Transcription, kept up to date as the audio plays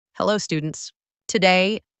Hello, students.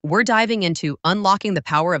 Today, we're diving into Unlocking the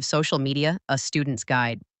Power of Social Media, a Student's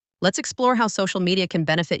Guide. Let's explore how social media can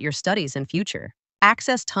benefit your studies and future.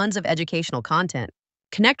 Access tons of educational content,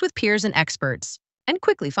 connect with peers and experts, and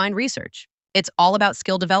quickly find research. It's all about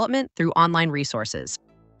skill development through online resources.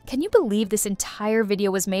 Can you believe this entire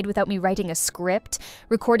video was made without me writing a script,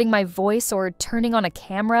 recording my voice, or turning on a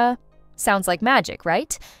camera? Sounds like magic,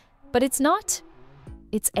 right? But it's not.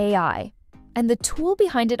 It's AI. And the tool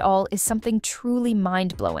behind it all is something truly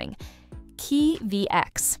mind-blowing.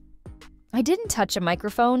 Keevx. I didn't touch a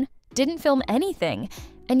microphone, didn't film anything,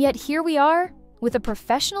 and yet here we are with a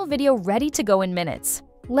professional video ready to go in minutes.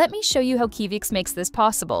 Let me show you how Keevx makes this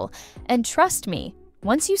possible. And trust me,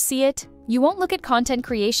 once you see it, you won't look at content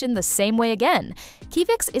creation the same way again.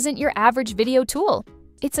 Keevx isn't your average video tool.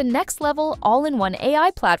 It's a next-level, all-in-one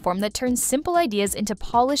AI platform that turns simple ideas into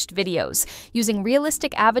polished videos, using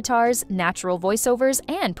realistic avatars, natural voiceovers,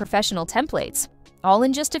 and professional templates, all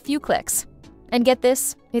in just a few clicks. And get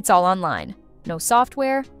this, it's all online. No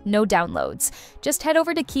software, no downloads. Just head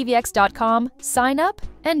over to Keevx.com, sign up,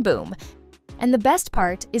 and boom. And the best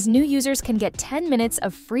part is new users can get 10 minutes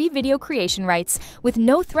of free video creation rights with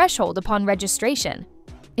no threshold upon registration.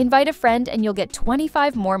 Invite a friend and you'll get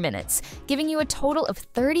 25 more minutes, giving you a total of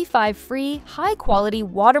 35 free, high-quality,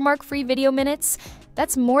 watermark-free video minutes.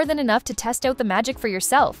 That's more than enough to test out the magic for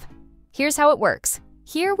yourself. Here's how it works.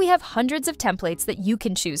 Here we have hundreds of templates that you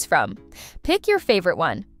can choose from. Pick your favorite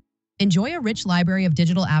one. Enjoy a rich library of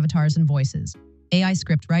digital avatars and voices, AI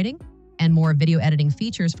script writing, and more video editing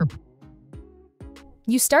features for.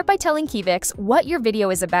 You start by telling Keevx what your video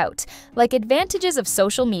is about, like advantages of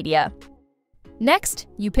social media. Next,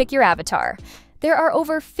 you pick your avatar. There are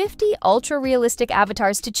over 50 ultra-realistic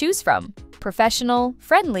avatars to choose from. Professional,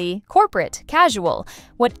 friendly, corporate, casual,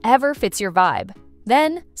 whatever fits your vibe.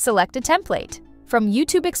 Then, select a template. From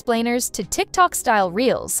YouTube explainers to TikTok-style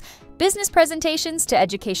reels, business presentations to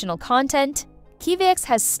educational content, Keevx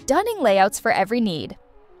has stunning layouts for every need.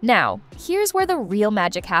 Now, here's where the real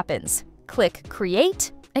magic happens. Click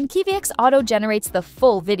Create, and Keevx auto-generates the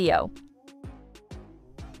full video.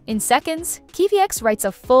 In seconds, Keevx writes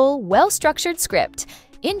a full, well-structured script: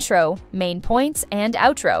 intro, main points, and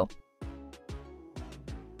outro.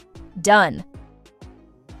 Done.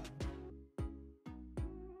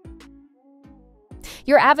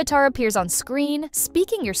 Your avatar appears on screen,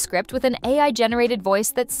 speaking your script with an AI-generated voice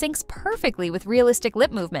that syncs perfectly with realistic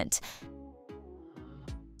lip movement.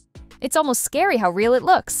 It's almost scary how real it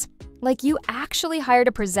looks. Like you actually hired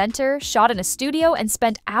a presenter, shot in a studio, and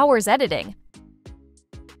spent hours editing.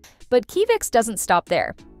 But Keevx doesn't stop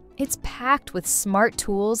there. It's packed with smart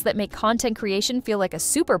tools that make content creation feel like a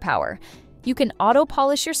superpower. You can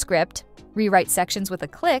auto-polish your script, rewrite sections with a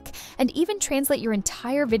click, and even translate your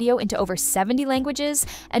entire video into over 70 languages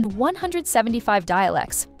and 175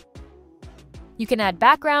 dialects. You can add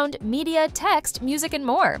background, media, text, music, and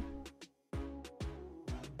more.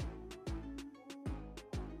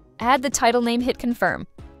 Add the title name, hit confirm.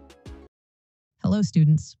 Hello,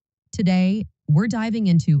 students. Today, we're diving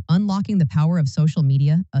into Unlocking the Power of Social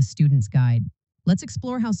Media, a Student's Guide. Let's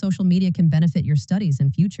explore how social media can benefit your studies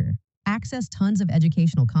and future. Access tons of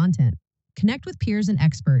educational content, connect with peers and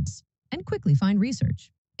experts, and quickly find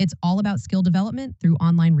research. It's all about skill development through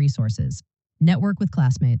online resources. Network with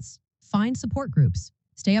classmates, find support groups,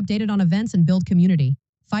 stay updated on events and build community,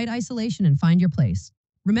 fight isolation and find your place.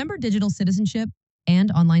 Remember digital citizenship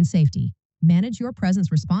and online safety. Manage your presence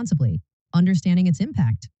responsibly, understanding its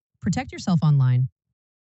impact. Protect yourself online.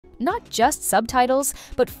 Not just subtitles,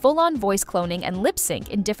 but full-on voice cloning and lip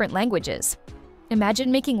sync in different languages.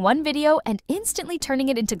 Imagine making one video and instantly turning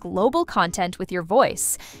it into global content with your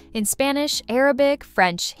voice in Spanish, Arabic,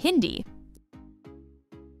 French, Hindi.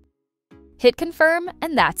 Hit confirm,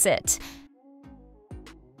 and that's it.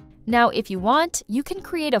 Now, if you want, you can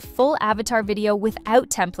create a full avatar video without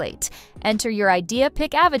template. Enter your idea,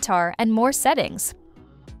 pick avatar, and more settings.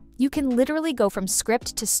 You can literally go from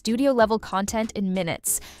script to studio-level content in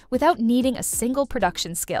minutes without needing a single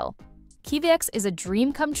production skill. Keevx is a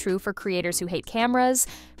dream come true for creators who hate cameras,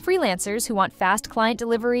 freelancers who want fast client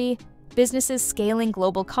delivery, businesses scaling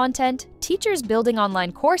global content, teachers building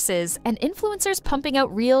online courses, and influencers pumping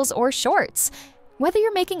out reels or shorts. Whether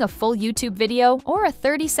you're making a full YouTube video or a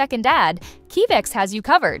 30-second ad, Keevx has you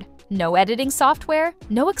covered. No editing software,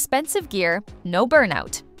 no expensive gear, no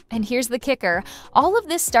burnout. And here's the kicker, all of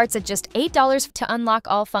this starts at just $8 to unlock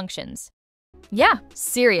all functions. Yeah,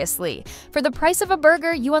 seriously. For the price of a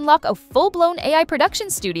burger, you unlock a full-blown AI production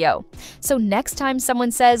studio. So next time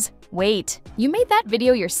someone says, "Wait, you made that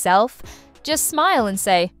video yourself?" just smile and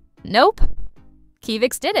say, "Nope,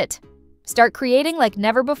 Keevx did it." Start creating like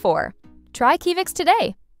never before. Try Keevx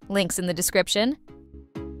today. Links in the description.